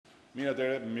Mirë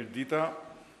atëre, mirë dita.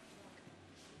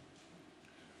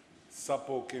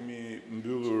 Sapo kemi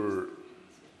mbyllur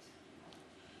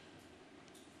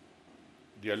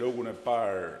dialogun e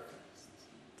parë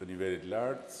të nivelit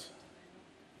lartë,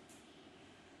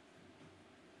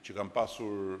 që kam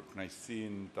pasur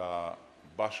kënaqësinë ta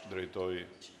bashkëdrejtoj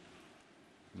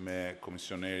me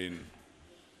komisionerin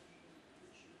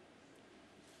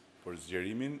për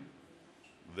zgjerimin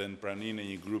dhe në praninë e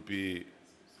një grupi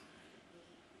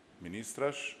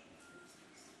ministrash,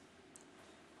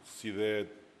 si dhe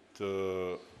të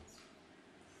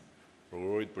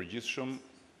prokurorit përgjithshëm,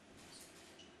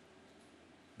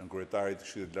 në kryetarit të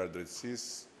Këshillit të Lartë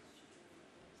Drejtësisë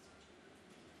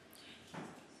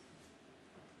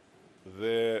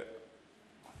dhe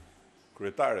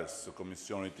kryetares së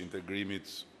Komisionit të Integrimit,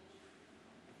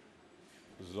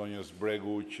 zonjës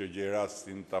Bregu, që gjej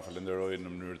rastin ta falenderoj në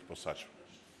mënyrë të posaçme.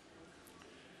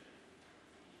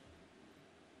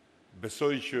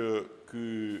 Besoj që ky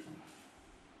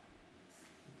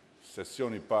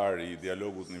sesion i parë i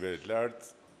dialogut nivelit lartë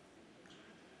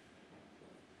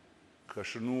ka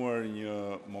shënuar një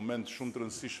moment shumë të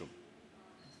rëndësishëm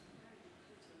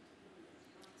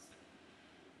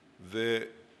dhe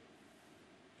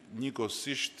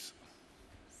njëkohësisht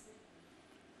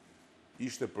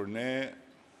ishte për ne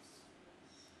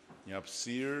një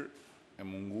hapësirë e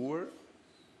munguar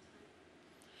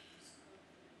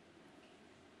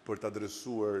për të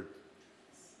adresuar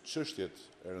çështjet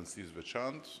e rëndësisë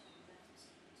veçantë,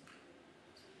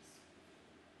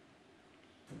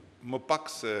 më pak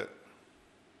se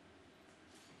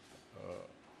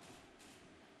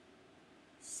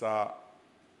sa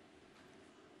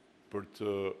për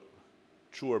të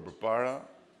çuar përpara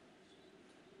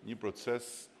një proces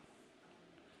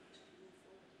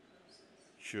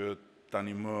që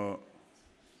tani më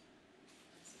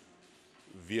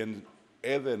vjen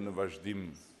edhe në vazhdim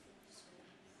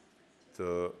të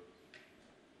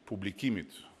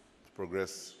publikimit të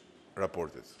progres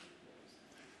raportit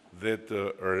dhe të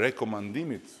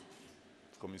rekomandimit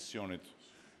të Komisionit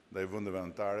ndaj vendeve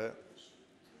anëtare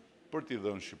për t'i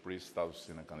dhënë Shqipërisë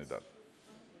statusin e kandidat.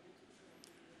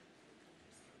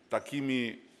 Takimi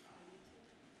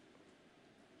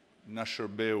na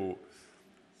shërbeu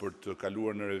për të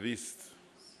kaluar në revistë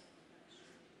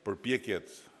përpjekjet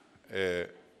e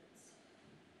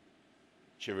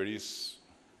qeverisë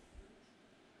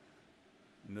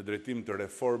në drejtim të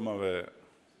reformave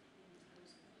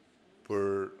për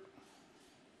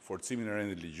forcimin e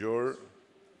rendit ligjor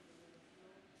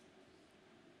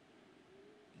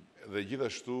dhe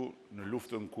gjithashtu në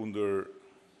luftën kundër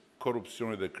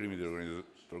korrupsionit dhe krimit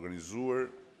të organizuar,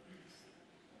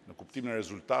 në kuptimin e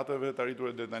rezultateve të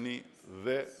arritura deri tani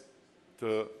dhe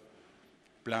të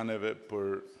planeve për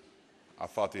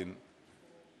afatin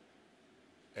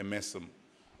e mesëm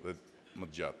dhe më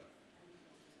të gjatë.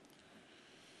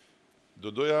 Do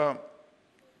doja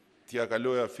t'ia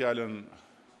kaloja fjalën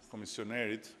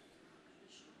komisionerit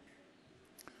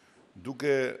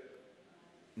duke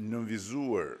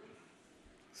nënvizuar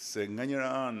se nga njëra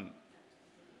anë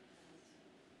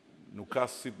nuk ka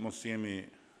si të mos jemi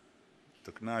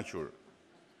të kënaqur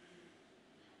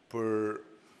për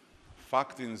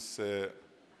faktin se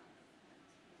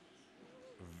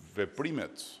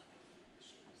veprimet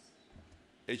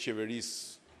e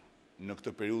qeverisë në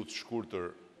këtë periudhë të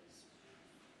shkurtër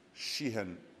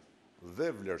shihen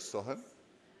dhe vlerësohen,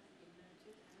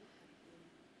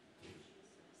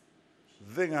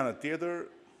 dhe nga ana tjetër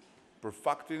për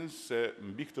faktin se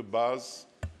mbi këtë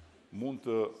bazë mund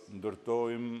të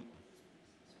ndërtojmë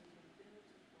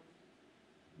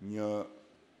një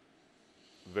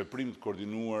veprim të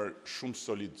koordinuar shumë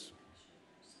solid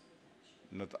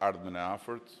në të ardhmen e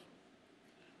afërt,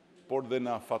 por dhe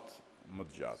në afat më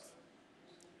të gjatë.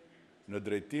 Në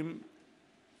drejtim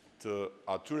të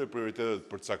atyre prioritetet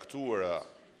përcaktuara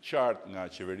qartë nga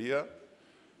Qeveria,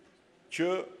 që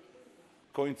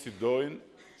koincidojnë,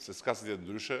 se s'ka si tjetër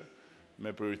ndryshe,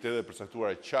 me prioritetet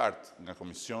përcaktuara qartë nga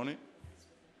Komisioni,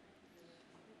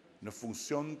 në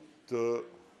funksion të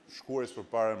shkuarjes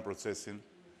përpara në procesin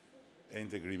e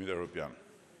integrimit evropian.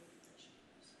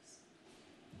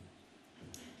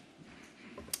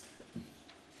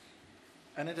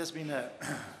 And it has been a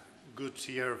good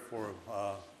year for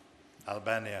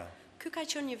Albania Ky ka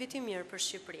qenë një vit I mirë për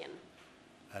Shqipërinë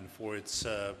and for its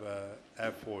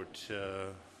effort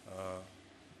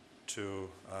to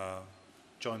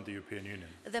join the European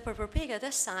Union. dhe për përpjekjet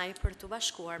e saj për të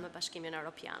bashkuar me Bashkimin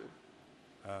Evropian.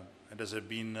 It has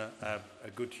been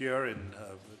a good year in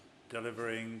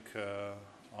delivering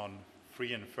on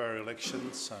free and fair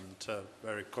elections and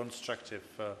very constructive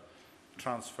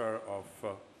transfer of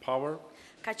power.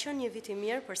 Ka qenë një vit I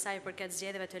mirë për sa I përket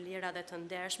zgjedhjeve të lira dhe të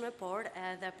ndershme, por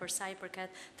edhe për sa I përket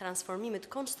transferimit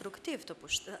konstruktiv të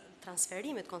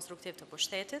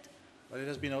pushtetit. But it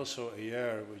has been also a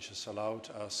year which has allowed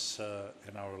us,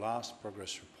 in our last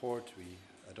progress report, we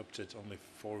adopted only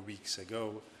 4 weeks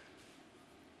ago,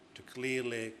 to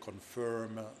clearly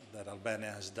confirm that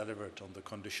Albania has delivered on the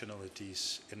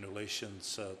conditionalities in relation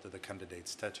to the candidate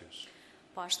status.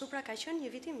 Po ashtu pra ka qenë një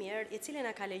vit I mirë I cili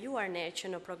na ka lejuar ne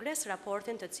që në progres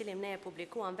raportin të cilin ne e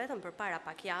publikuam vetëm përpara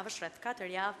pak javësh, rreth 4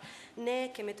 javë,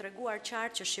 ne kemi treguar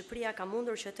qartë që Shqipëria ka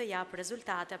mundur që të japë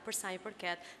rezultate për sa I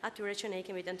përket atyre që ne I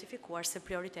kemi identifikuar si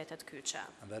prioritetet kyçe.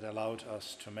 And that allowed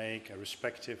us to make a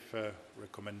respective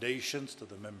recommendations to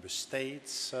the member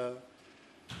states,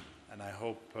 and I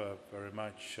hope very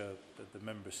much that the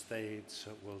member states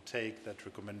will take that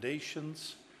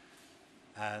recommendations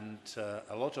and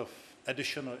a lot of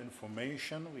additional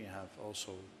information we have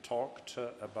also talked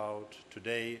about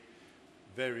today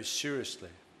very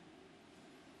seriously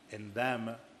in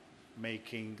them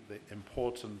making the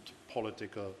important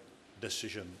political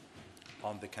decision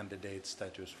on the candidate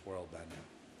status for Albania.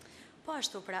 Po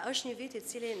ashtu pra është një vit I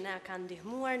cili na ka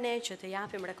ndihmuar ne që të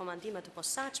japim rekomandime të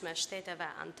posaçme shteteve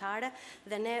anëtare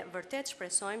dhe ne vërtet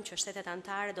shpresojmë që shtetet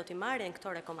anëtare do t'i marrin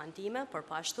këto rekomandime, por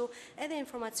po ashtu edhe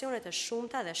informacionet e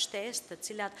shumta dhe shtesë të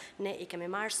cilat ne I kemi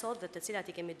marrë sot dhe të cilat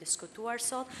I kemi diskutuar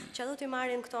sot, që do t'i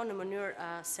marrin këto në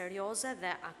mënyrë serioze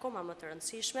dhe akoma më të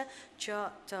rëndësishme që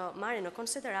të marrin në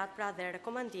konsiderat pra dhe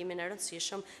rekomandimin e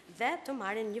rëndësishëm dhe të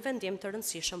marrin një vendim të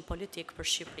rëndësishëm politik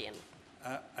për Shqipërinë.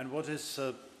 And what is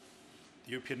the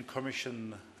European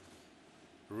Commission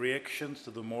reactions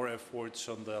to the more efforts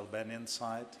on the Albanian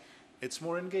side? It's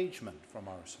more engagement from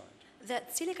our side. Dhe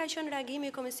cili ka qenë reagimi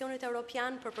I Komisionit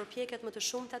Evropian për përpjekjet më të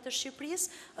shumta të Shqipërisë,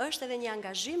 është edhe një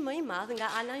angazhim më I madh nga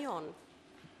ana jon.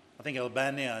 I think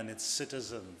Albania and its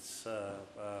citizens,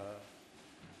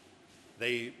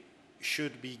 they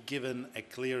should be given a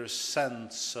clear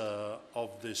sense of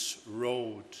this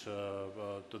road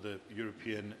to the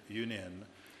European Union,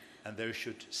 and they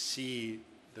should see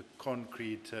the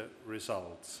concrete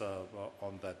results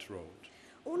on that road.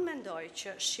 Unë mendoj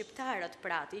që shqiptarët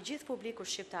I gjithë publiku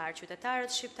shqiptar,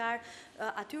 qytetarët shqiptar,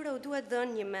 atyre u duhet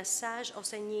dhënë një mesazh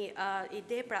ose një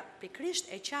ide pra pikrisht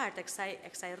e qartë e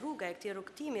kësaj rruge, e këtij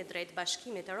rrugtimi drejt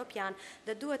bashkimit evropian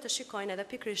dhe duhet të shikojnë edhe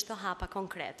pikrisht të hapa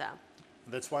konkrete.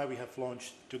 That's why we have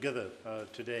launched together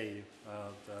today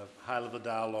the high-level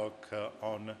dialogue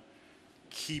on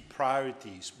key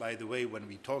priorities. By the way, when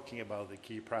we're talking about the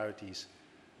key priorities,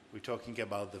 we're talking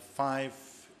about the 5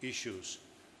 issues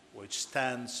which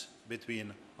stands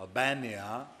between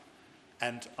Albania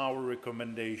and our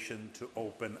recommendation to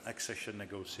open accession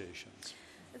negotiations.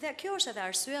 Dhe kjo është edhe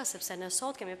arsyeja sepse ne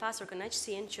sot kemi pasur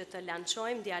kënaqësinë që të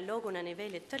lançojmë dialogin e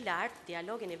nivelit të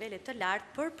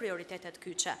lartë për prioritetet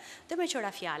kyçe. Dhe me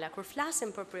qëra fjala, kur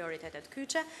flasim për prioritetet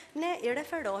kyçe, ne I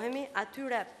referohemi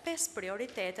atyre 5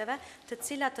 prioriteteve të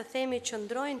cilat të themi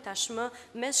qëndrojnë tashmë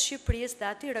mes Shqipërisë dhe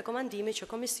atij rekomandimi që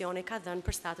Komisioni ka dhënë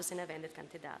për statusin e vendit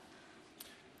kandidat.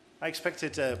 I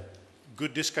expected a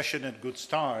good discussion and good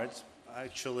start.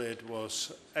 Actually, it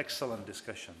was excellent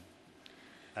discussion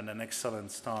and an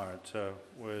excellent start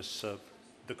with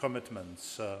the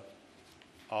commitments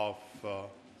of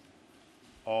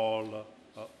all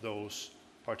those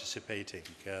participating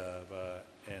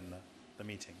in the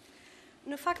meeting.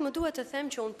 Në fakt më duhet të them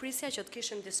që unë prisja që të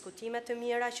kishim diskutime të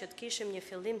mira, që të kishim një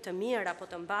fillim të mirë apo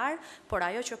të mbar, por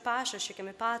ajo që pash është që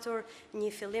kemi patur një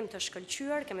fillim të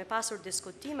shkëlqyer, kemi pasur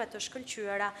diskutime të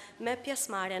shkëlqyera me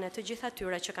pjesëmarrjen e të gjithë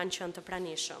atyre që kanë qenë të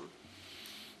pranishëm.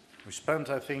 We spent,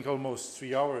 I think, almost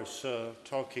 3 hours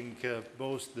talking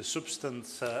both the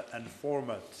substance and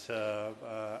format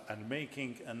and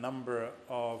making a number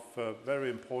of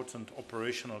very important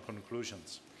operational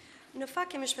conclusions. Në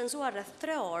fakt kemi shpenzuar rreth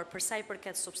 3 orë për sa I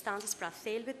përket substancës, pra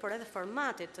thelbit, por edhe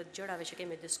formatit të gjërave që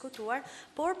kemi diskutuar,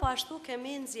 por po ashtu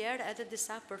kemi nxjerr edhe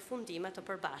disa përfundime të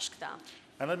përbashkëta.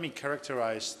 And let me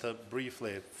characterize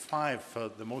briefly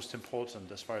 5 the most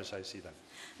important as far as I see them.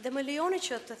 Dhe më lejoni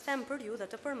që të them për ju dhe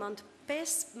të përmend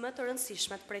 5 më të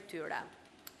rëndësishmet prej tyre.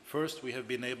 First, we have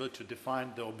been able to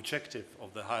define the objective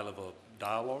of the high-level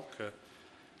dialogue,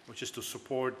 which is to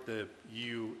support the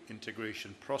EU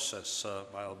integration process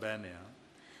by Albania.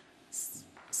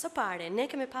 Së pari, ne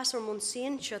kemi pasur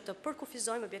mundësinë që të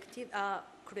përkufizojmë objektiv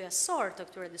kryesor të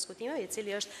këtyre diskutimeve, I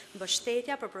cili është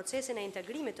mbështetja për procesin e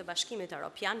integrimit të Bashkimit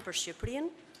Evropian për Shqipërinë.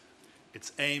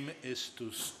 Its aim is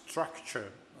to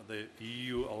structure the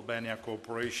EU-Albania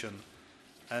cooperation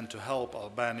and to help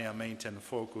Albania maintain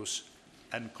focus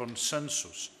and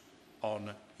consensus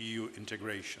on EU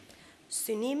integration.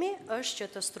 Synimi është që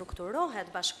të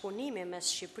strukturohet bashkëpunimi mes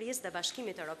Shqipërisë dhe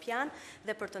Bashkimit Evropian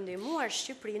dhe për të ndihmuar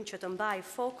Shqipërinë që të mbajë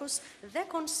fokus dhe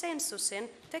konsensusin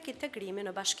tek integrimi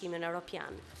në Bashkimin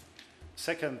Evropian.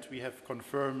 Second, we have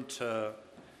confirmed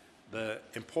the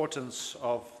importance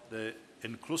of the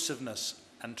inclusiveness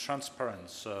and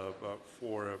transparency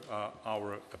for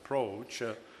our approach.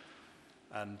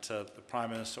 And the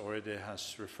Prime Minister already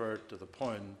has referred to the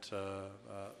point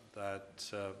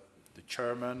that the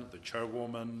chairman, the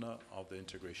chairwoman of the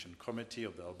Integration Committee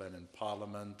of the Albanian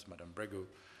Parliament, Madam Bregu,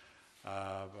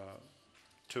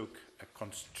 took a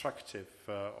constructive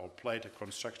or played a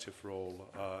constructive role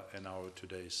in our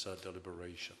today's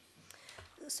deliberation.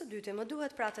 Së dyti, më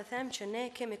duhet pra të them që ne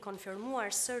kemi konfirmuar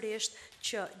sërish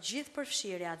që gjithë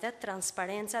përfshirja dhe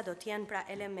transparenca do t'jenë pra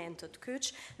elementët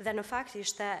kyç dhe në fakt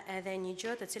ishte edhe një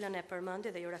gjë të cilën e përmendi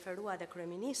dhe ju referua dhe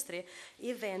Kryeministri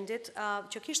i vendit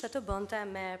që kishte të bënte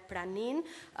me pranin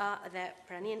dhe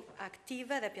pranin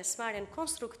aktive dhe pjesëmarrjen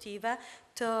konstruktive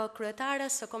të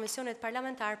kryetares së Komisionit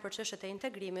Parlamentar për çështjet e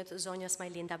integrimit, zonjës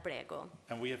Majlinda Bregu.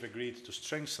 And we have agreed to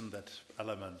strengthen that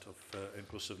element of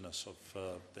inclusiveness of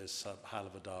this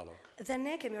high-level dialogue. Dhe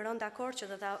ne kemi rënë dakord që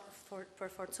do ta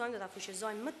përforcojmë, do ta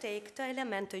fuqizojmë më tej këtë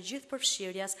element të gjithë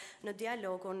përfshirjes në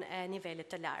dialogun e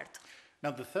nivelit të lartë.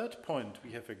 Now, the third point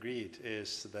we have agreed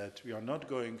is that we are not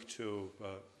going to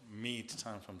meet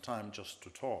time from time just to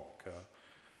talk.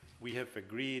 We have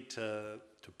agreed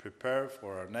to prepare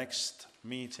for our next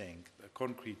meeting a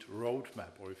concrete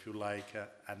roadmap, or if you like,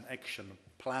 an action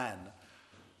plan,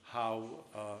 how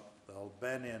the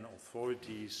Albanian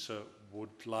authorities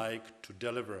would like to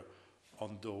deliver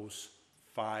on those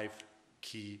 5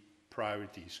 key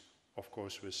priorities, of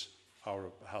course with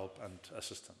our help and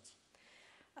assistance.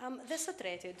 Dhe së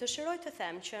treti, dëshiroj të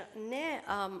them që ne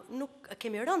nuk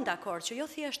kemi rënë dakord që jo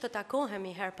thjesht të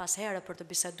takohemi her pas here për të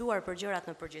biseduar për gjërat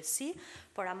në përgjithësi,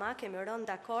 por ama kemi rënë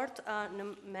dakord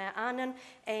me anën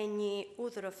e një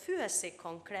udhërrëfyesi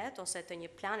konkret ose të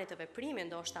një plani të veprimi,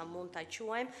 ndoshta mund ta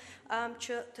quajmë,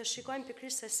 që të shikojmë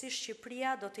pikërisht se si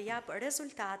Shqipëria do të jap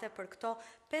rezultate për këto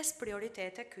 5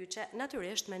 prioritete kyçe,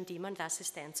 natyrisht me ndihmën dhe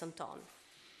asistencën tonë.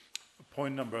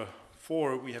 Point number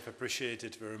 4, we have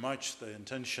appreciated very much the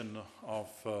intention of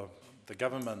the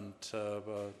government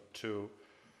to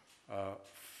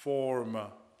form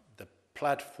the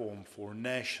platform for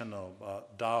national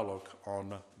dialogue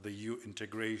on the EU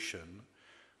integration,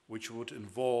 which would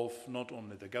involve not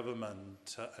only the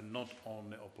government and not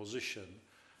only opposition,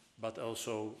 but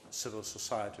also civil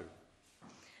society.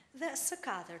 Dhe së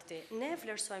katërti, ne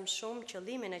vlerësojmë shumë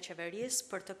qëllimin e qeverisë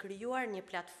për të krijuar një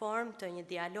platformë të një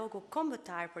dialogu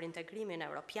kombëtar për integrimin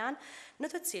evropian,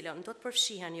 në të cilën do të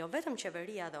përfshihen jo vetëm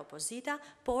qeveria dhe opozita,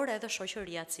 por edhe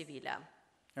shoqëria civile.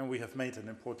 And we have made an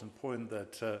important point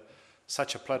that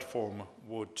such a platform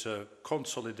would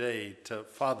consolidate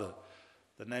further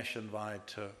the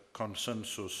nationwide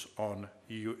consensus on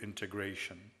EU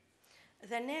integration.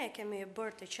 Dhe ne kemi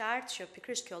bërë të qartë që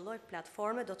pikërisht kjo lloj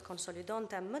platforme do të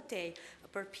konsolidonte më tej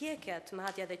përpjekjet,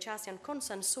 madje edhe qasjen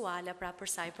konsensuale pra për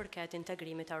sa i përket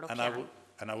integrimit evropian.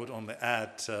 And I would only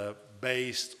add,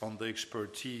 based on the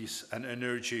expertise and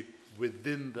energy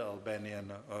within the Albanian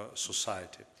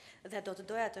society. Dhe do të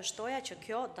doja të shtoja që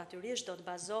kjo natyrisht do të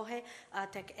bazohej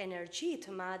tek energjitë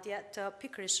madje të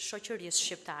pikërisht shoqërisë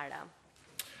shqiptare.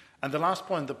 And the last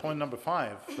point, the point number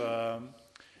 5,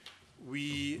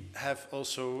 we have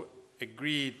also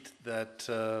agreed that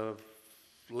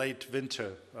late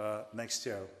winter next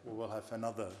year we will have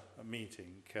another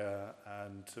meeting,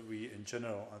 and we in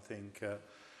general I think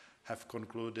have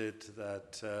concluded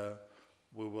that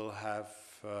we will have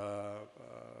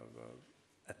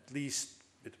at least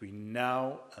between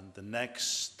now and the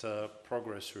next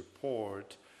progress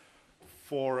report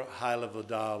for high-level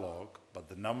dialogue, but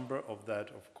the number of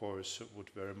that of course would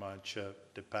very much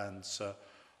depends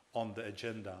on the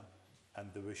agenda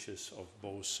and the wishes of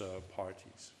both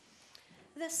parties.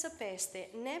 Dhe së pesti,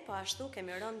 ne po ashtu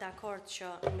kemi rënë dakord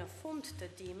që në fund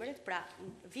të dimrit, pra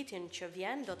vitin që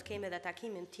vjen, do të kemi edhe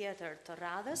takimin tjetër të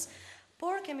radhës,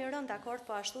 por kemi rënë dakord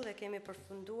po ashtu dhe kemi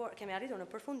arritur në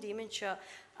përfundimin që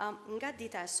nga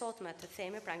dita e sotme të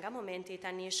themi, pra nga momenti i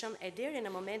tanishëm e deri në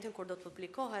momentin kur do të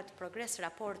publikohet progres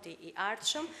raporti i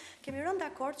ardhshëm, kemi rënë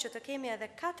dakord që të kemi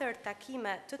edhe 4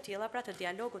 takime të tilla, pra të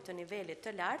dialogut të nivelit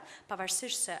të lartë,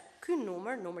 pavarësisht se ky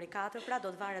numri 4 pra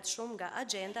do të varet shumë nga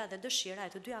agenda dhe dëshira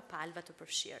e të dyja palëve të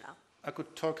përfshira. I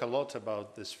could talk a lot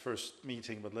about this first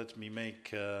meeting, but let me make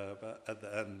at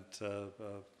the end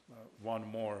one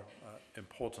more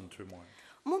important remark.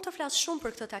 Mund të flas shumë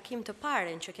për këtë takim të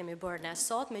parën që kemi bërë ne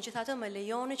sot, megjithatë më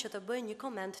lejoni që të bëj një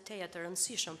koment teje të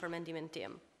rëndësishëm për mendimin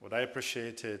tim. What I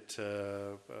appreciated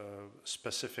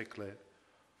specifically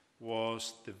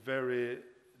was the very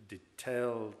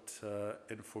detailed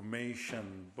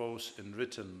information, both in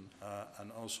written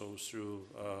and also through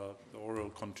the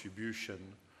oral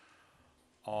contribution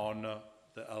on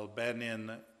the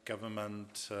Albanian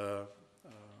government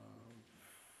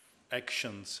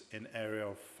actions in area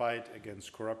of fight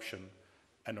against corruption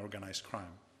and organized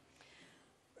crime.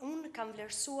 Unë kam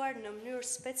vlerësuar në mënyrë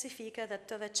specifike dhe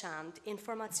të veçantë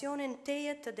informacionin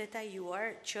teje të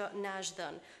detajuar që na është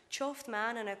dhënë, qoftë me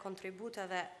anën e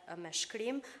kontributeve me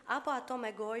shkrim apo ato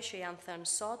me gojë që janë thënë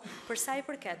sot për sa i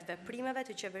përket veprimeve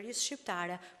të qeverisë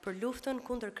shqiptare për luftën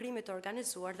kundër krimit të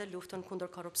organizuar dhe luftën kundër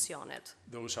korrupsionit.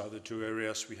 Those are the two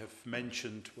areas we have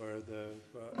mentioned where the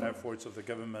efforts of the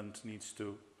government needs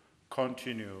to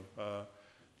continue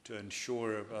to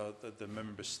ensure that the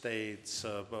member states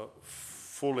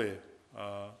fully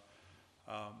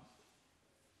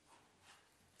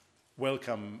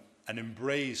welcome and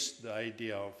embrace the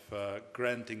idea of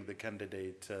granting the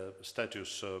candidate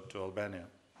status to Albania.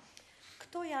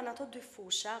 Këto janë ato dy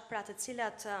fusha, pra të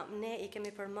cilat ne i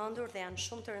kemi përmendur dhe janë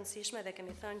shumë të rëndësishme dhe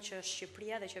kemi thënë që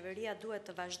Shqipëria dhe Qeveria duhet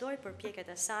të vazhdojë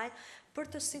përpjekjet e saj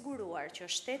për të siguruar që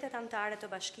shtetet anëtare të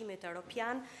Bashkimit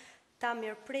Evropian ta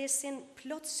mirëpresin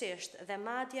plotësisht dhe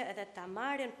madje edhe ta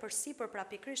marrin përsipër pra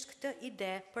pikërisht këtë ide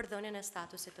për dhënien e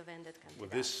statusit të vendit kandidat.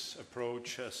 With this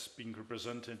approach as being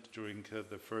represented during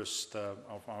the first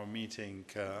of our meeting,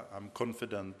 I'm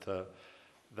confident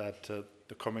that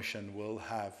the Commission will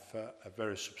have a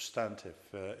very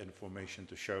substantive information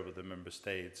to share with the Member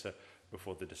States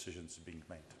before the decisions are being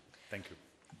made. Thank you.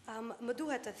 Më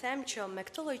duhet të them që me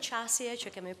këtë lloj qasje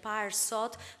që kemi parë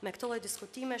sot, me këtë lloj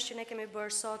diskutimesh që ne kemi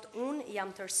bërë sot, unë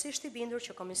jam tërësisht i bindur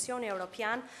që Komisioni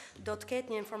Evropian do të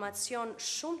ketë një informacion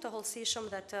shumë të hollësishëm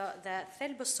dhe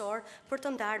thelbësor për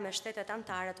të ndarë me shtetet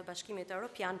anëtare të Bashkimit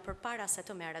Evropian përpara se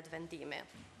të merret vendimi.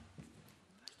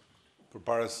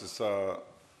 Përpara se sa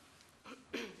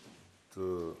të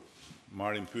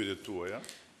marrim pyetjet tuaja,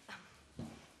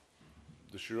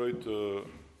 dëshiroj të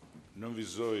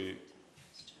nënvizoj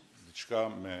diçka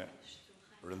me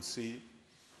rëndësi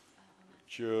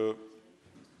që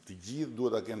të gjithë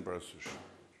duhet ta kenë parasysh.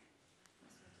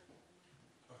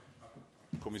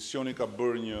 Komisioni ka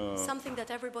bërë një Something that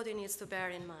everybody needs to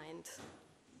bear in mind.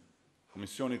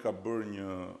 Komisioni ka bërë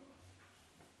një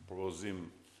propozim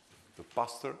të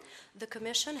pastër The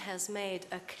Commission has made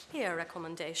a clear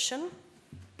recommendation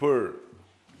për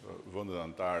vendet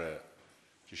anëtare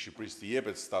që Shqipërisë të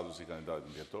jepet statusi kandidatit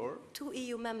mbijetor, to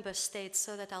EU member states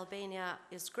so that Albania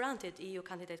is granted EU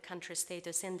candidate country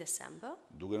status in December,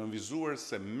 duke nënvizuar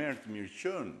se merr të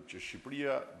mirëqen që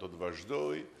Shqipëria do të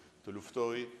vazhdojë të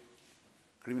luftojë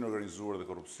krimin organizuar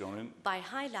dhe korrupsionin, by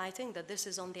highlighting that this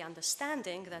is on the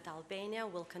understanding that Albania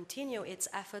will continue its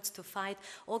efforts to fight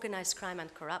organized crime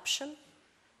and corruption.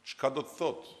 çka do të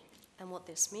thotë And what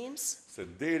this means se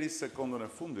deri sekondën e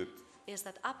fundit is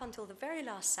that up until the very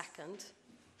last second,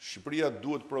 Shqipëria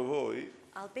duhet provojë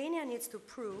Albania needs to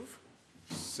prove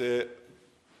se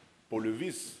po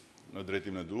lëviz në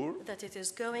drejtimin e dur that it is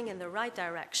going in the right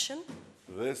direction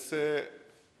dhe se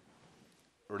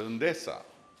rëndesa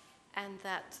and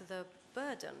that the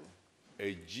burden e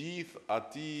gjithë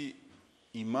atij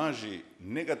imazhi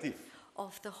negativ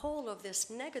of the whole of this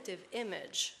negative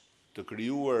image të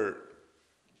krijuar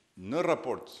në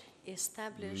raport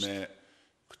established me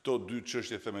këto dy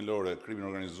çështje themelore, krimin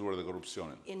organizuar dhe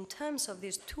korrupsionin, in terms of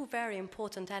these two very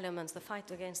important elements, the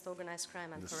fight against organized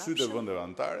crime and në sytë e corruption, vendeve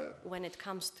anëtare, when it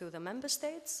comes to the member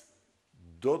states,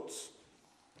 do të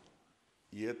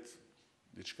jetë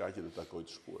diçka që do të takojë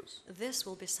të shkuarës. this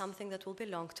will be something that will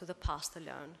belong to the past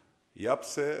alone. Ja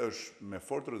pse është me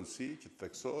fort rëndësi që të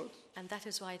theksohet And that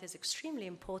is why it is extremely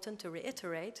important to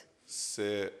reiterate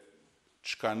se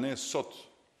çka ne sot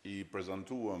i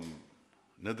prezantuam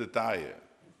në detaje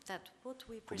that what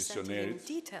we presented in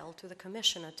detail to the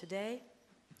Commissioner today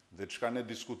dhe çka ne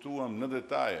diskutuam në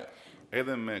detaje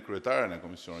edhe me kryetaren e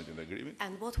Komisionit Integrimit,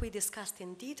 and what we discussed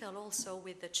in detail also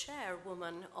with the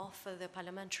chairwoman of the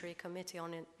Parliamentary Committee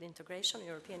on Integration,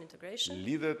 European Integration,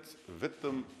 lidhet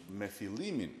vetëm me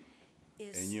fillimin e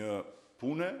is një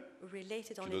pune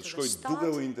related që only do të to the shkojë duke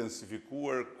u start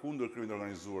intensifikuar kundër krimit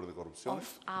organizuar dhe korrupsionit,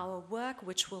 of our work,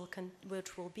 which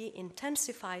will be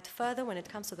intensified further when it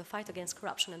comes to the fight against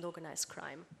corruption and organized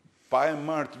crime, pa e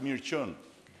marrë të mirëqen,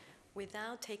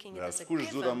 without taking it dhe as a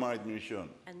askush do ta given, marrë të mirëqen,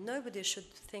 and nobody should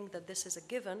think that this is a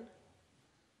given,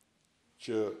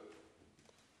 që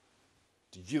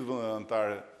të gjithë vendet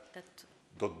anëtare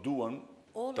do të duan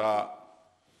all ta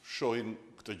shohin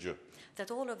këtë gjë.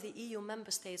 that all of the EU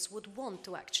member states would want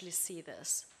to actually see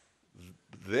this,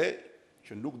 Dhe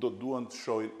që nuk do të duan të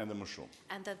shohin ende më shumë.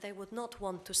 and that they would not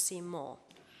want to see more.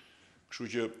 Kështu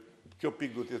që kjo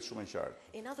pikë duhet të jetë shumë e qartë.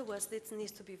 In other words, this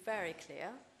needs to be very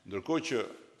clear. Ndërkohë që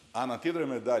ana tjetër e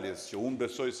medaljes që unë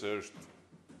besoj se është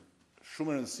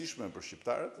shumë e rëndësishme për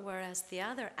shqiptarët, Whereas the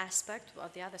other aspect, or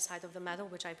the other side of the medal,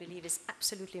 which I believe is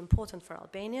absolutely important for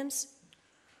Albanians,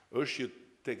 është që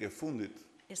tek e fundit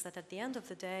is that at the end of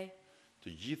the day,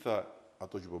 të gjitha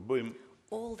ato që po bëjmë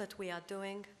all that we are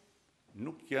doing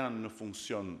nuk janë në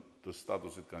funksion të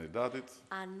statusit kandidatit,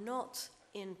 are not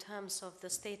in terms of the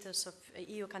status of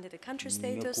EU candidate country në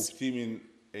status, kuptimin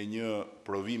e një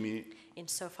provimi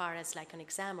insofar as like an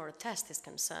exam or a test is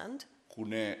concerned, ku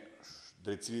ne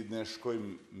drejt cilit ne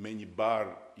shkojmë me një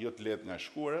barë jo të lehtë nga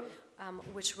shkuara,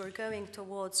 which we're going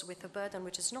towards with a burden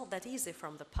which is not that easy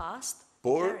from the past,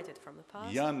 por inherited from the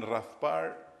past, janë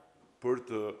rrethpar për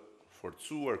të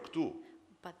forcuar këtu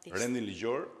but rendin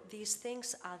ligjor, these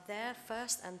things are there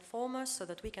first and foremost so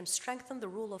that we can strengthen the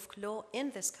rule of law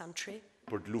in this country,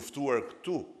 për të luftuar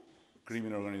këtu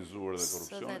krimin organizuar dhe so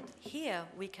that korrupsionin, here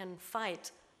we can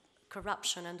fight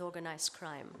corruption and organized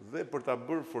crime. dhe për ta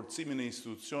bërë forcimin e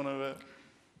institucioneve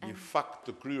një fakt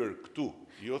të kryer këtu,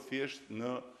 jo thjesht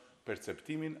në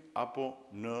perceptimin apo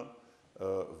në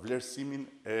vlerësimin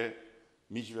e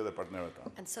miqve dhe partnerëve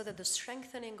tanë. And so that the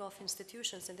strengthening of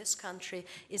institutions in this country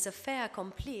is a fait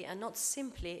accompli and not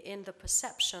simply in the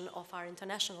perception of our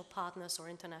international partners or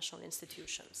international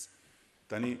institutions.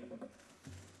 Tani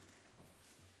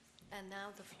And now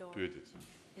the floor pyetjet.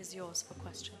 is yours for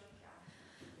question.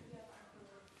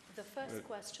 The first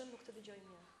question, nuk të dëgjoj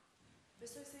mirë.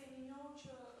 Besoj se jeni njohur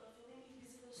që fillimi I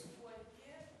vizitës tuaj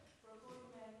dje përkoi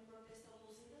me një protestë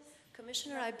opozitës.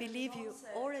 Commissioner, I believe you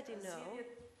already know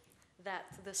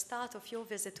that the start of your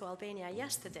visit to Albania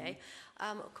yesterday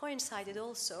coincided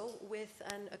also with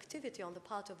an activity on the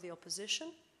part of the opposition,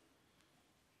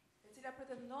 E cila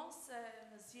pretendon se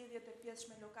në zgjedhjet e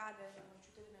pjesëshme lokale në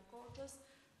qytetin e Korçës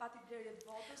pati blerje të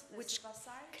votës dhe which sipas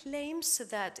saj claims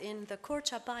that in the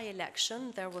Korça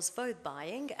by-election there was vote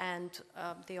buying, and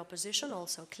the opposition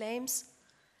also claims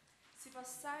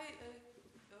sipas saj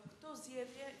këto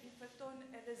zgjedhje infektojnë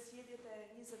edhe zgjedhjet e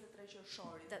 23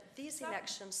 qershorit. that these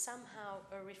elections somehow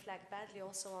reflect badly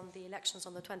also on the elections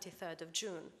on the 23rd of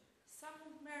June. Sa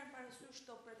mund të merren parasysh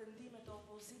këto pretendime të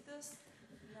opozitës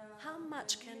në How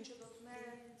much can- që do të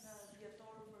merren në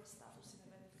dhjetor për statusin e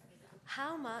vendit kandidat?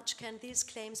 How much can these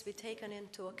claims be taken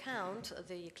into account,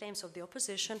 the claims of the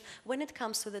opposition, when it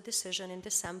comes to the decision in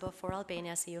December for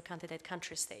Albania's EU candidate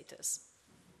country status?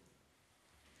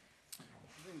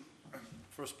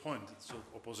 First point, so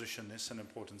opposition is an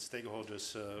important stakeholder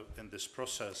in this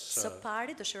process. Së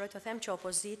pari, dëshiroj të them që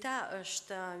opozita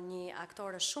është një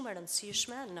aktore shumë e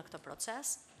rëndësishme në këtë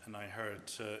proces. And I heard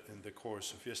in the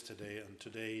course of yesterday and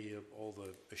today all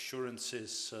the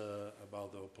assurances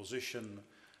about the opposition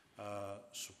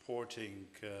supporting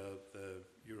the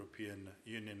European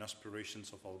Union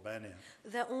aspirations of Albania.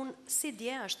 Dhe unë si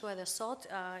dje ashtu edhe sot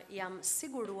jam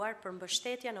siguruar për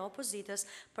mbështetjen e opozitës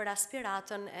për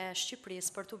aspiratën e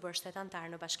Shqipërisë për të bërë shtet antar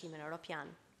në Bashkimin Evropian.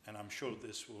 And I'm sure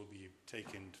this will be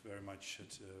taken very much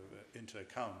into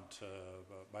account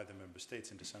by the member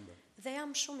states in December. Dhe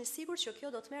jam shumë I sigurt që kjo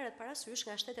do të merret parasysh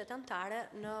nga shtetet anëtare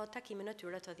në takimin e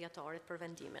tyre të dhjetorit për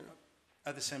vendimin.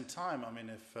 At the same time, I mean,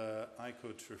 if I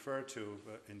could refer to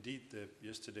indeed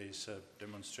yesterday's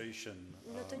demonstration,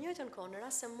 Në të njëjtën kohë, në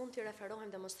rast se mund t'i referohem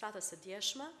demonstratës së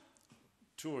djeshme,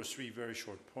 2 or 3 very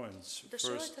short points.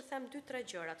 dëshiroj First, të them 2-3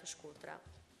 gjëra të shkurtra.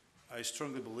 I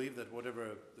strongly believe that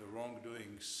whatever the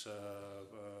wrongdoings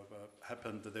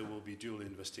happened, that they will be duly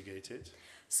investigated.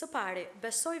 Së pari,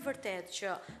 besoj vërtet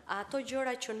që ato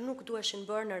gjëra që nuk duheshin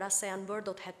bërë në rast se janë bërë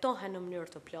do të hetohen në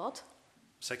mënyrë të plotë.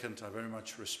 Second, I very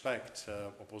much respect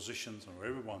opposition's or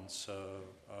everyone's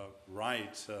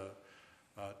right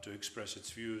to express its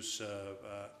views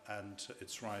and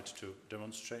its right to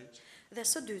demonstrate. Dhe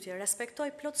së dyti, respektoj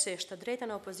plotësisht të drejtën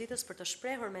e opozitës për të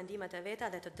shprehur mendimet e veta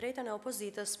dhe të drejtën e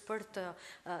opozitës për të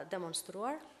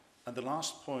demonstruar. And the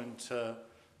last point,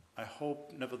 I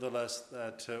hope nevertheless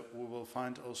that we will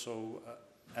find also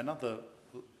another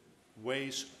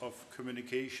ways of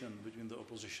communication between the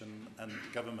opposition and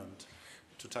government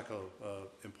to tackle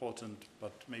important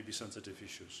but maybe sensitive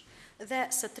issues. Dhe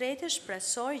së treti,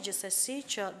 shpresoj gjithsesi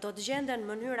që do të gjenden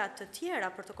mënyra të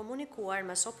tjera për të komunikuar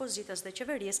mes opozitës dhe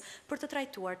qeverisë për të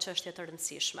trajtuar çështje të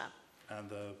rëndësishme. And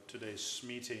today's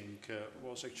meeting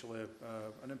was actually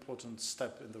an important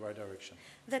step in the right direction.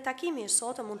 Dhe takimi I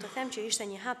sotëm mund të them që ishte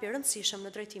një hap I rëndësishëm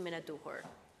në drejtimin e duhur.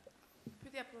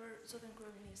 Pyetja për zotin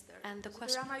kryeministër. And the Zoti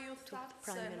question Rama ju to thatë the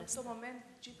Prime se në Minister. këtë moment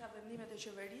gjitha vendimet e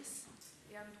qeverisë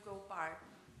janë duke u parë.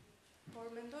 Por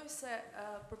mendoj se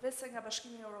përveç se nga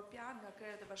Bashkimi Evropian, nga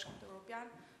krerët e Bashkimit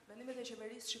Evropian, vendimet e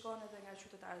qeverisë shikohen edhe nga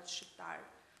qytetarët shqiptar.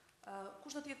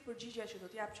 Kush do të jetë përgjigjja që do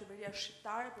të japë qeveria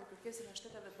shqiptare për kërkesën e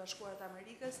Shteteve të Bashkuara të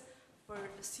Amerikës për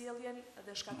sjelljen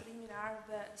dhe shkatrimin e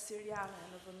armëve siriane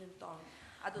në vendin tonë?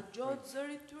 A do të dëgjohet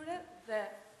zëri i tyre dhe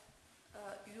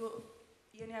ju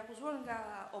jeni akuzuar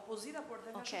nga opozita, por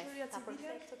dhe nga shoqëria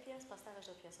civile?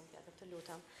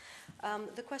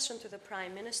 The question to the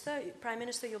Prime Minister. Prime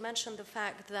Minister, you mentioned the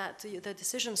fact that the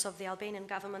decisions of the Albanian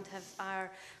government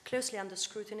are closely under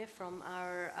scrutiny from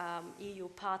our EU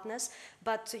partners,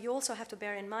 but you also have to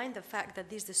bear in mind the fact that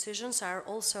these decisions are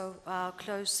also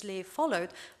closely followed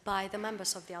by the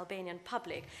members of the Albanian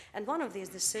public. And one of these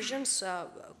decisions,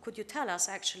 could you tell us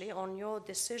actually on your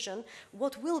decision,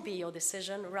 what will be your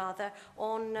decision rather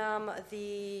on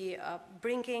the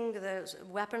bringing the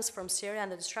weapons from Syria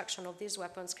and the destruction of these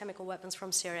weapons, chemical weapons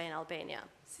from Syria in Albania?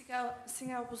 Si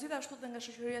nga opozita ashtu dhe nga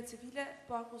shoqëria civile,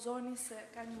 po akuzoni se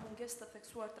ka një mungesë të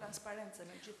theksuar transparencë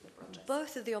në gjithë këtë proces.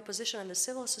 Both the opposition and the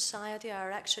civil society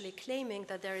are actually claiming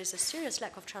that there is a serious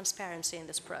lack of transparency in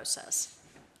this process.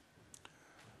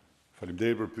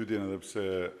 Faleminderit për pyetjen edhe pse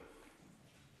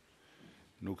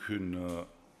nuk hyn në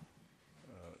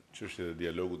çështjet e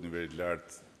dialogut nivelit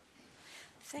lartë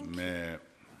me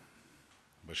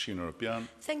Bashkimin Evropian.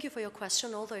 Thank you for your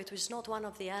question, although it was not one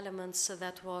of the elements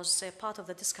that was a part of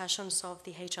the discussions of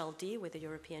the HLD with the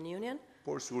European Union.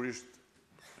 Por sigurisht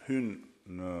hyn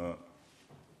në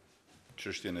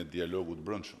çështjen e dialogut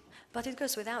brendshëm. But it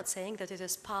goes without saying that it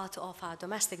is part of our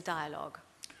domestic dialogue.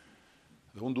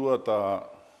 Dhe unë dua ta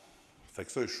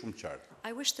theksoj shumë qartë.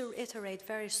 I wish to reiterate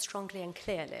very strongly and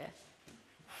clearly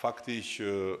Fakti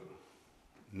që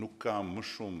nuk ka më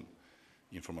shumë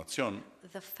informacion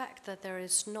the fact that there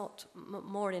is not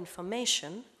more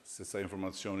information se sa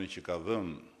informacioni që ka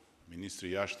dhënë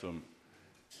Ministri i Jashtëm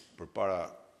përpara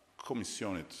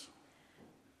Komisionit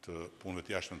të punëve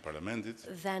të jashtme të Parlamentit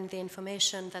than the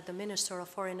information that the Minister of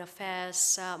Foreign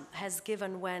Affairs has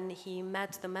given when he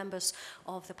met the members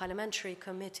of the Parliamentary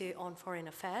Committee on Foreign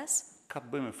Affairs. ka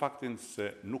të bëjë me faktin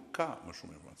se nuk ka më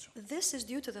shumë informacion. This is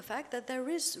due to the fact that there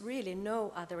is really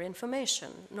no other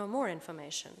information, no more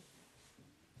information.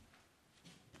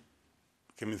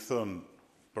 Kemi thënë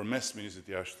përmes Ministrit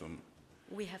të Jashtëm,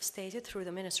 We have stated through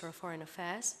the Minister of Foreign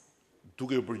Affairs,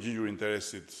 duke u përgjigjur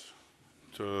interesit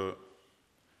të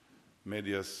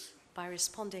medias by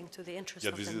responding to the interest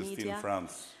gjatë of the vizitës tij në media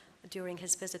Francë, during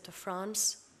his visit to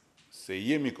France, se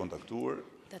jemi kontaktuar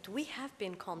that we have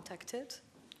been contacted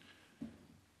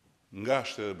nga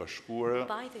Shtetet e Bashkuara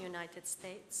by the United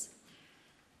States,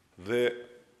 dhe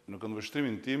në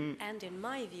këndvështrimin tim and in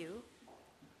my view,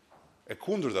 e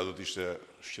kundërta do të ishte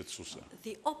shqetësuese.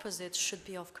 the opposite should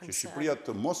be of Që concern, Shqipëria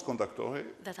të mos kontaktohej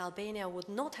that Albania would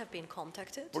not have been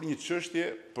contacted, për një çështje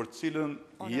për cilën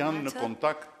On a janë në matter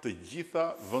kontakt të gjitha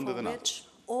vendet for e NATO. which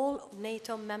all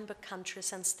NATO member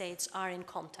countries and states are in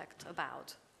contact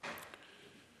about.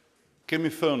 Kemi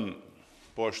thënë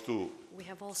po ashtu We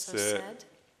have also se said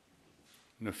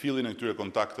në fillin e këtyre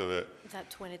kontakteve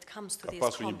that when it comes to Ka these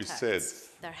pasur një contacts,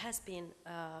 bisedë there has been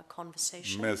a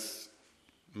conversation mes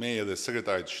meje dhe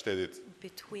sekretarit të shtetit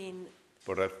between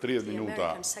për rreth 30 the minuta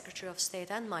American Secretary of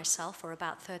State and myself for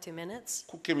about 30 minutes.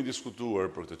 ku kemi diskutuar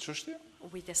për këtë çështje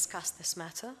We discussed this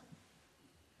matter,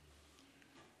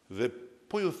 dhe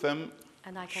po ju them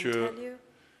and I can që tell you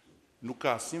nuk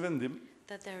ka asnjë vendim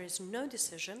that there is no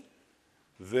decision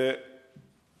dhe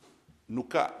nuk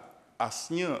ka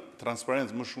asnjë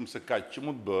transparencë më shumë se kaq që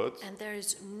mund të bëhet and there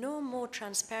is no more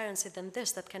transparency than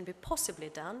this that can be possibly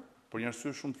done për një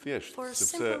arsye shumë thjeshtë, for a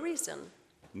simple sepse reason.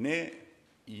 ne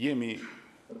jemi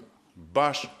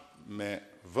bashkë me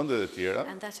vendet e tjera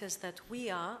And that is that we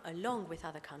are, along with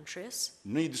other countries,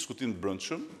 në një diskutim të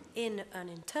brendshëm in an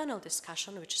internal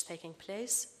discussion which is taking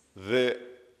place, dhe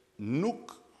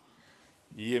nuk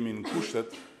jemi në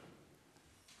kushtet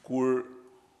kur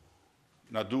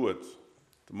na duhet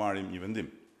të marrim një vendim.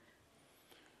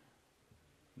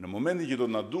 Në momentin që do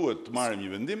të na duhet të marrim një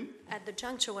vendim, at the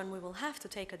juncture when we will have to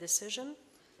take a decision,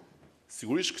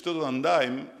 sigurisht këtë do ta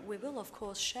ndajmë we will of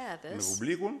course share me this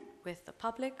publikun with the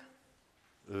public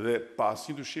dhe pa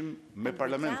asnjë dyshim me and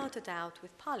parlamentin. without a doubt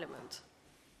with Parliament.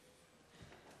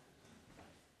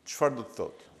 Çfarë do të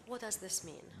thotë? What does this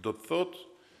mean? Do të thotë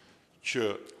që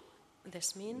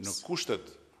This në means kushtet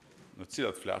në të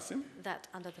cilat flasim, that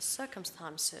under the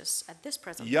circumstances at this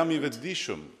present jam i moment,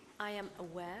 vetëdijshëm I am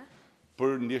aware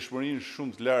për ndjeshmërinë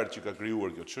shumë të lartë që ka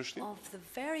krijuar kjo çështje of the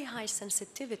very high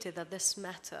sensitivity that this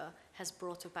matter has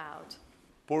brought about.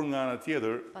 Por nga ana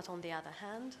tjetër, But on the other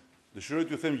hand, dëshiroj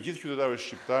t'ju them gjithë qytetarëve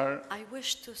shqiptar I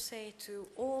wish to say to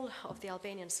all of the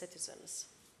Albanian citizens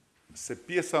se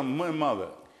pjesa më e madhe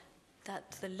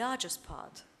that the largest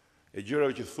part e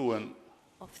gjërave që thuhen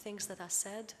of things that are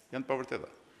said janë të pavërteta.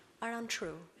 are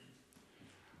untrue.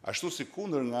 Ashtu si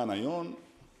kundër nga ana jon,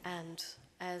 And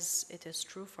as it is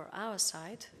true for our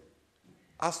side,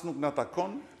 as nuk na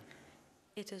takon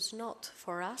it is not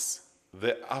for us,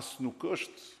 dhe as nuk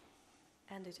është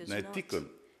and it is në not etikën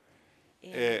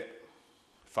in e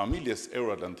familjes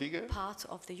euroatlantike part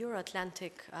of the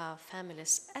Euro-Atlantic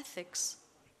family's ethics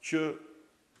që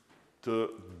të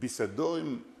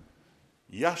bisedojmë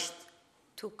jashtë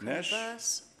to nesh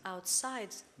converse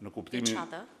outside në each kuptimin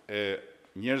other. e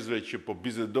njerëzve që po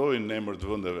bisedojnë në emër të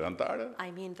vendeve anëtare,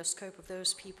 I mean the scope of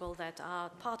those people that are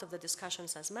part of the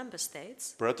discussions as member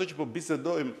states, për ato që po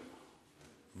bisedojmë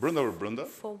brenda për brenda,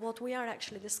 for what we are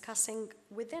actually discussing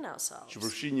within që ourselves,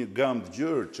 përfshin një gamë të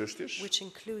gjerë çështjesh, which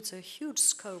includes a huge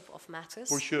scope of matters,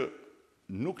 por që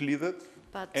nuk lidhet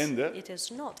but ende it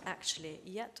is not actually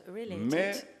yet me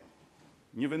related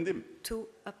një vendim. to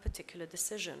a particular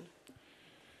decision.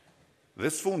 Dhe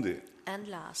sfundi, And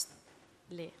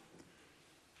lastly,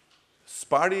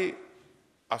 spari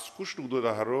askush nuk duhet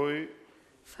ta harrojë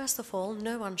first of all,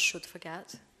 no one should forget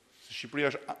se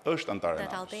Shqipëria është antare e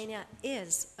that NATO-s. Albania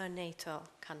is a NATO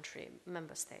country,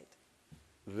 member state.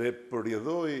 Dhe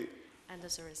përjedhoi, And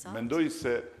as a result, mendoj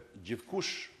se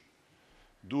gjithkush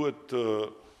duhet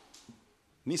të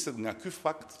niset nga ky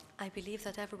fakt I believe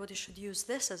that everybody should use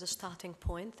this as a starting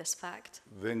point, this fact,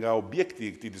 dhe nga objekti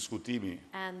i këtij diskutimi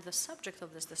and the subject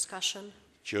of this discussion,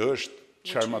 që është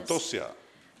çarmatosja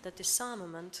the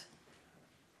disarmament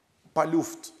pa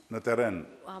luftë në terren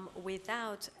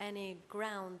without any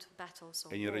ground battles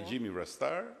or e një war regjimi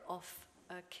vrastar of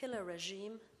a killer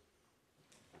regime,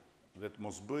 dhe të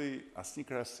mos bëj asnjë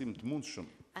krahasim të mundshëm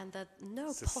and that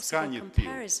no Se s'ka possible një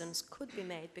comparisons could be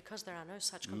made because there are no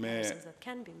such comparisons that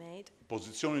can be made,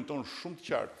 pozicionin ton shumë të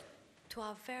qartë to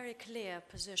our very clear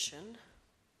position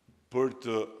për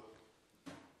të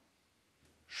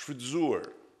shfrytzuar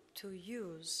to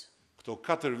use këto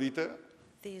 4 vite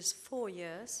these 4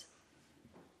 years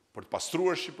për të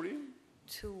pastruar Shqipërinë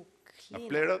to clean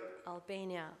plerat.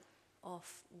 Albania of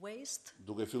waste,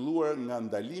 duke filluar nga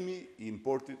ndalimi i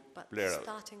importit but plerave.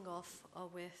 starting off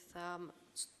with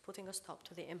putting a stop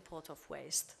to the import of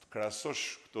waste.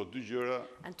 Krahasosh këto dy gjëra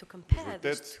And to compare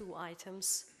these vërtet two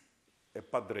items e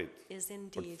pa drejtë, is për të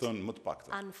indeed thënë më të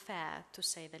paktën. unfair, to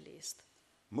say the least.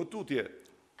 Më tutje,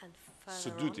 And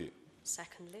së further dyti, on,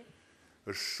 secondly,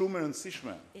 është shumë e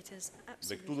rëndësishme it is këtu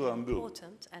absolutely do ta mbyll,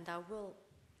 important, and I will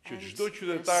që end çdo this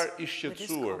qytetar i with this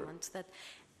shqetësuar, comment, that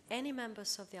any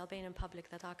members of the Albanian public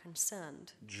that are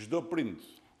concerned, çdo prind,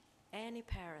 any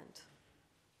parent,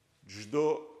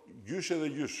 çdo gjyshe dhe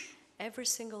gjysh every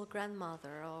single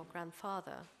grandmother or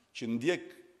grandfather që ndjek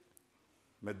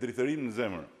me drithërinë në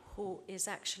zemër who is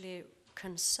actually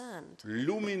concerned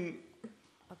lumin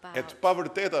e about të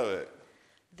pavërtetave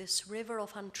this river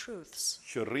of untruths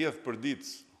që rrjedh për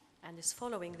ditë and is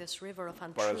following this river of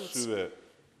para untruths syve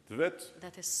të vet,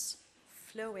 that is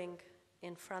flowing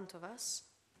in front of us,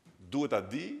 duhet ta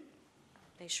di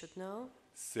they should know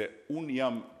se un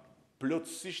jam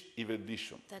plotësisht i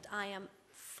vetëdijshëm that I am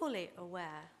fully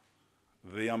aware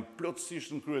dhe jam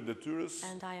plotësisht në krye detyrës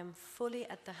and I am fully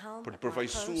at the helm për të at my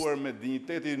përfaqësuar post me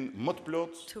dinjitetin më të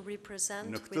plot to represent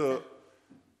në with këtë the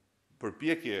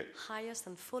përpjekje highest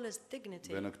and fullest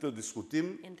dignity dhe në këtë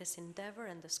diskutim in this endeavor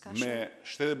and discussion me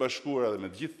Shtetet e Bashkuara dhe me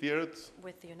të gjithë tjerët,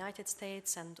 with the United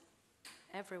States and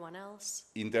everyone else,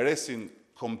 interesin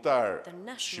kombëtar the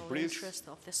national Shqipërisë, interest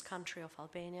of this country of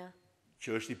Albania,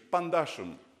 që është i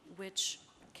pandashëm which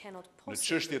cannot në possibly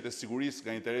çështjet e sigurisë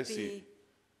nga interesi be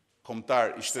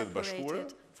kombëtar i Shtetit Bashkuara,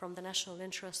 separated from the national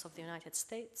interest of the United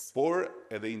States por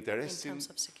edhe in interesin terms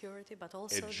of security, but e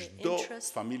also the çdo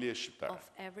interest familje shqiptare.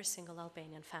 of every single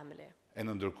Albanian family. E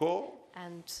në ndërkohë,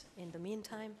 And in the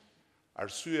meantime,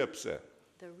 arsyeja pse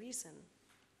the reason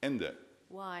ende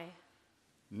why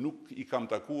nuk I kam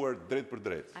takuar drejt për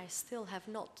drejt I still have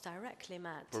not directly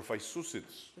met përfaqësuesit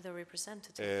the e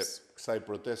representatives kësaj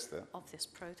proteste, of this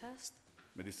protest,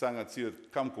 me disa nga të cilët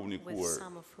kam with komunikuar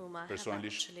some of whom I have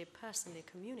personalisht, actually personally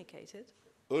communicated,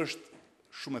 është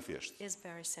shumë e thjeshtë. is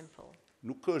very simple.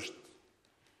 Nuk është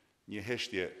një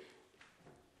heshtje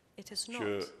It is që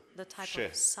not the type sheh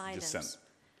of silence gjësen,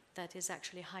 that is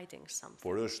actually hiding something,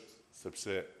 por është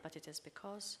sepse but it is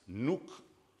because nuk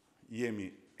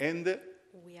jemi ende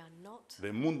we are not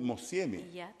dhe mund mos jemi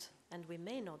yet, and we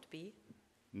may not be,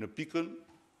 në pikën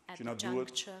at që na the duhet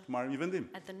juncture, të marrim një vendim.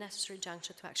 at the necessary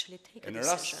juncture to actually take E a në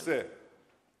rast decision. se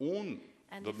unë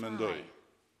And do if të mendoj I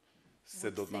se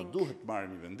would do të na think duhet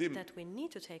marrim një vendim, that we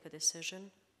need to take a decision,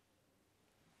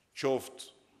 qoftë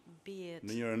be it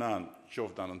në njërën anë,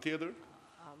 qoftë anën tjetër,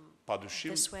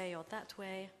 padyshim this way or that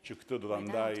way, që këtë do ta without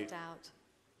ndaj a doubt,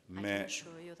 I me can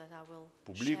assure you that I will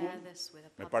publikun, share this with the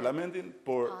me public, parlamentin,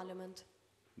 por Parliament,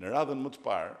 në radhën më të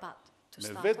parë, but to me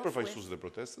start vetë off përfaqësuesit e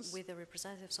protestës, with the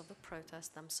representatives of the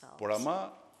protest themselves. por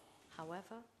ama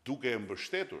However, duke e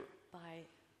mbështetur by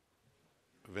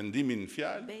vendimin në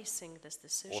fjalë basing this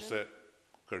decision ose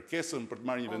kërkesën për të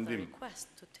marrë një on the vendim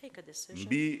request to take a decision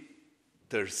mbi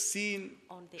tërsinë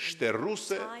on the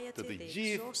shterruse entirety, të të the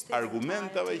gjithë exhaustive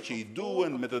argumentave entirety që i of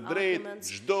duhen all me of të the drejtë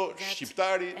arguments çdo that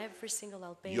shqiptari, every single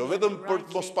Albanian jo vetëm për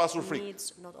të mos rightly pasur frikë,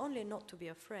 needs not only not to be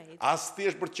afraid as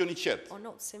thjesht për të qenë i qetë, or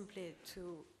not simply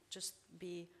to just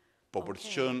be po për të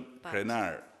okay, qenë but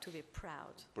krenar to be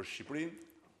proud për Shqipërinë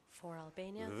for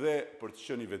Albania dhe për të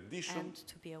qenë i vetëdijshëm and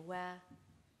to be aware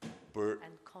për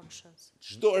and conscious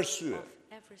çdo arsye of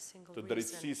every single të reason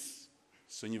drejtësisë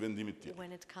së një vendimi të tillë.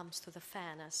 when it comes to the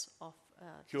fairness of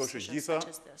Kjo është e decisions gjitha such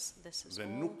as this. This is dhe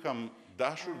all, nuk kam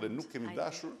dashur dhe and nuk kemi I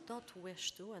dashur don't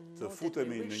wish to, and të nor did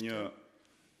futemi we në wish një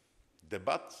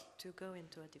debat to go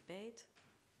into a debate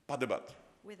pa debat.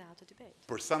 without a debate.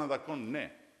 Për sa na takon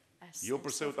ne, As jo in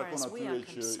përse u so far takon as we are atyre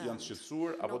që janë të concerned,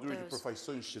 shqetësuar apo not atyre që those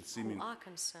përfaqësojnë shqetësimin who are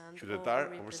concerned qytetar,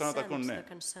 or po për sa na takon represent ne. the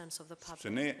concerns of the public,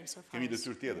 Sepse ne insofar kemi as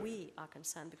detyrë tjetër. we are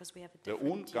concerned, because we have a Dhe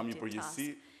different unë kam një duty përgjegjësi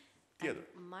task, tjetër.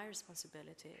 and my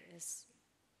responsibility is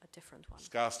a different one.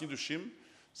 S'ka asnjë dyshim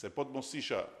se po të mos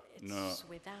isha në It's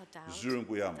without doubt zyrën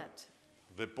ku jam that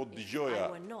dhe po të if dëgjoja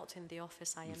I were not in the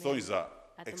office I am më thonjza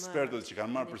at the ekspertët moment, që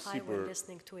kanë marrë and if I përsipër were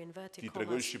listening to inverted ti tregojnë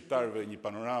commas, shqiptarëve një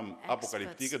panoramë experts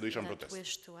apokaliptike, do isha në that protestë.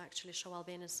 wish to actually show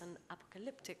Albanians an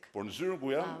apocalyptic Por në zyrën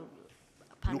ku jam,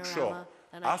 nuk shoh panorama,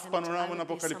 then I as can- panoramën I would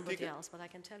be somebody apokaliptike else, but I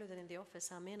can tell you that in the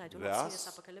office I'm in, I do dhe not see as this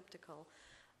apocalyptical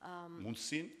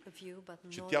mundësinë view, but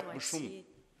që nor t'jap do I më shumë see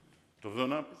të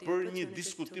dhëna the për një opportunity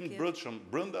diskutim to give brendshëm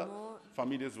brenda more-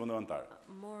 familjes vendimtare.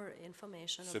 more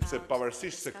information Sepse about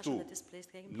pavarësisht se discussion këtu that is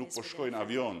taking nuk place po within shkojnë the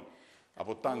avion family,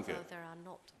 apo that tanke although there are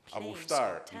not apo planes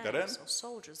ushtar or në teren, tanks or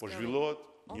soldiers po going zhvillohet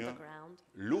on një the ground,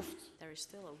 luftë there is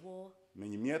still a war me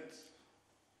një mjet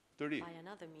të ri, by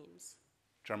another means,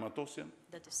 çarmatosjen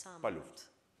the luftë. disarmament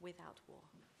without war.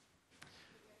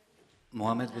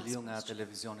 Muhamet Veliu nga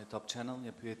televizioni Top Channel,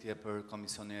 një pyetje për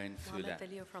komisionerin Fyle. Mohamed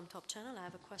Veliu from Top Channel, I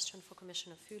have a question for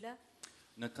Commissioner Fyle.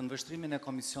 Në këndvështrimin e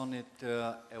Komisionit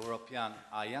Evropian,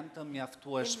 a janë të In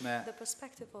mjaftueshme the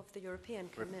perspective of the European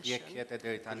Commission, përpjekjet e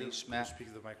deritanishme Speak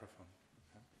to the microphone.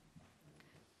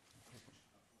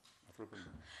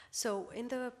 so in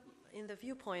the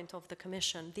viewpoint of the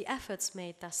Commission, the efforts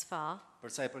made thus far për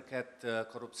sa i përket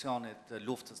korrupsionit,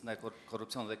 luftës ndaj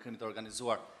korrupsionit dhe krimit të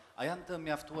organizuar, a janë të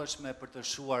mjaftueshme për të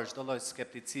shuar çdo lloj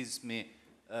skepticizmi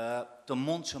të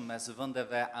mundshëm mes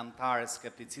vendeve anëtare,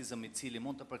 skepticizëm i cili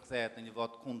mund të përkthehet në një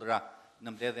vot kundra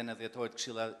në mbledhjen e dhjetorit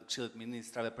Këshillit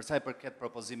Ministrave, për sa i përket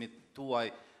propozimit tuaj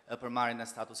për marrjen e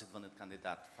statusit vendit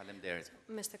kandidat. Faleminderit.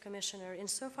 Mr. Commissioner,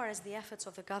 insofar as the efforts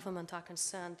of the government are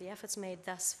concerned, the efforts made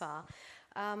thus far,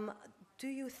 do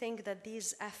you think that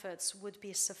these efforts would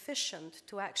be sufficient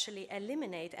to actually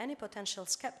eliminate any potential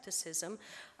skepticism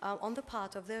on the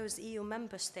part of those EU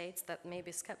member states that may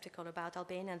be skeptical about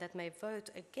Albania and that may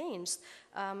vote against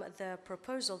the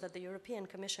proposal that the European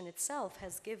Commission itself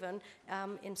has given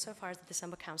insofar as the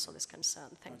December Council is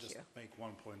concerned? I'll Thank just you. make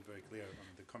one point very clear.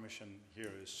 The Commission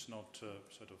here is not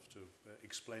sort of to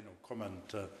explain or comment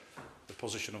the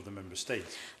position of the member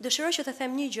states. Dëshiroj që të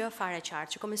them një gjë fare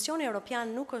qartë, që Komisioni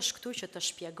Evropian nuk është këtu që të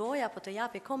shpjegojë apo të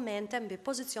japi komente mbi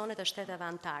pozicionet e shteteve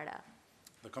anëtare.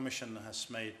 The Commission has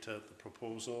made the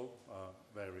proposal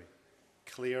very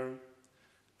clear,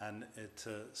 and it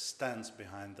stands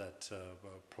behind that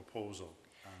proposal,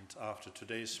 and after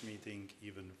today's meeting,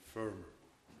 even firmer.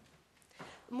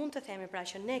 Mund të themi pra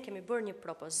që ne kemi bërë një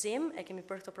propozim, e kemi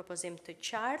bërë këtë propozim të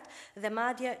qartë dhe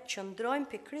madje qëndrojmë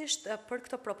pikërisht për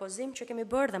këtë propozim që kemi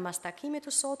bërë dhe mas takimit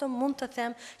të sotëm mund të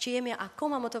them që jemi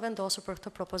akoma më të vendosur për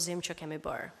këtë propozim që kemi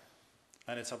bërë.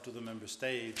 And it's up to the member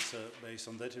states, based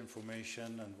on that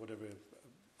information and whatever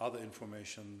other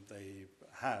information they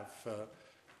have,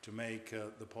 to make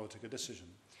the political decision.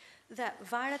 Dhe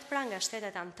varet pra nga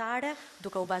shtetet anëtare,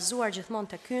 duke u bazuar gjithmonë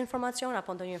te ky informacion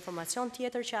apo ndonjë informacion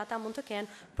tjetër që ata mund të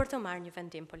kenë për të marrë një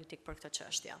vendim politik për këtë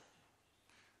çështje.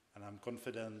 And I'm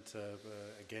confident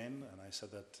again, and I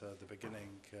said that at the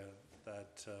beginning,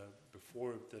 that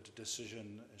before that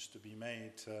decision is to be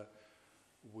made,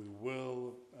 we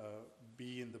will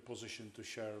be in the position to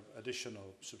share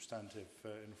additional substantive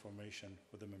information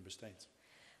with the member states.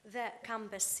 Dhe kam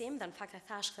besim, dhe në fakt e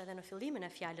thash këtë edhe në fillimin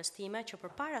e fjalës time, që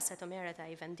përpara se të merret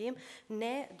ai vendim,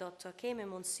 ne do të kemi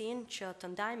mundësinë që të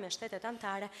ndajmë me shtetet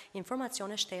anëtare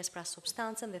informacione shtesë, pra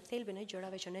substancën dhe thelbin e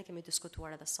gjërave që ne kemi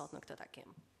diskutuar edhe sot në këtë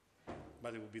takim.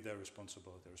 But it will be their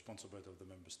responsibility of the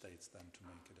member states then to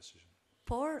make a decision.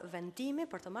 Por vendimi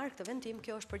për të marrë këtë vendim,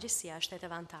 kjo është përgjegjësia e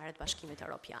shteteve anëtare të Bashkimit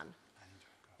Evropian.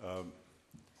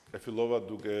 E fillova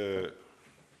duke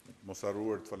mos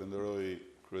harruar të falenderoj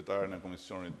kryetaren e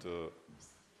Komisionit të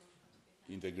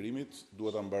Integrimit,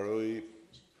 duhet ta mbaroj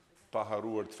pa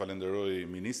harruar të falenderoj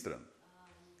ministrën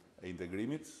e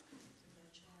Integrimit,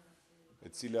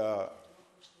 e cila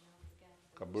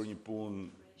ka bërë një punë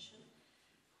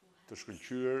të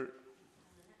shkëlqyer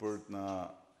për të na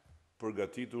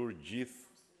përgatitur gjithë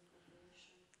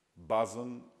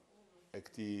bazën e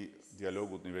këtij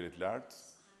dialogut nivelit lartë,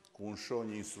 ku unë shoh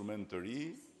një instrument të ri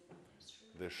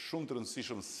dhe shumë të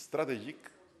rëndësishëm strategjik,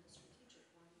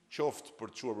 qoftë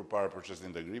për të çuar përpara procesin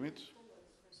e integrimit,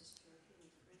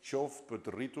 qoftë për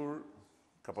të rritur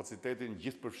kapacitetin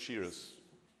gjithëpërfshirës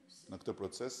në këtë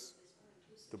proces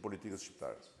të politikës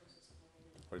shqiptare.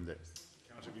 Faleminderit.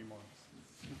 Can't agree more.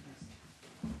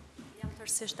 Jam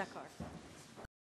tërësisht dakord.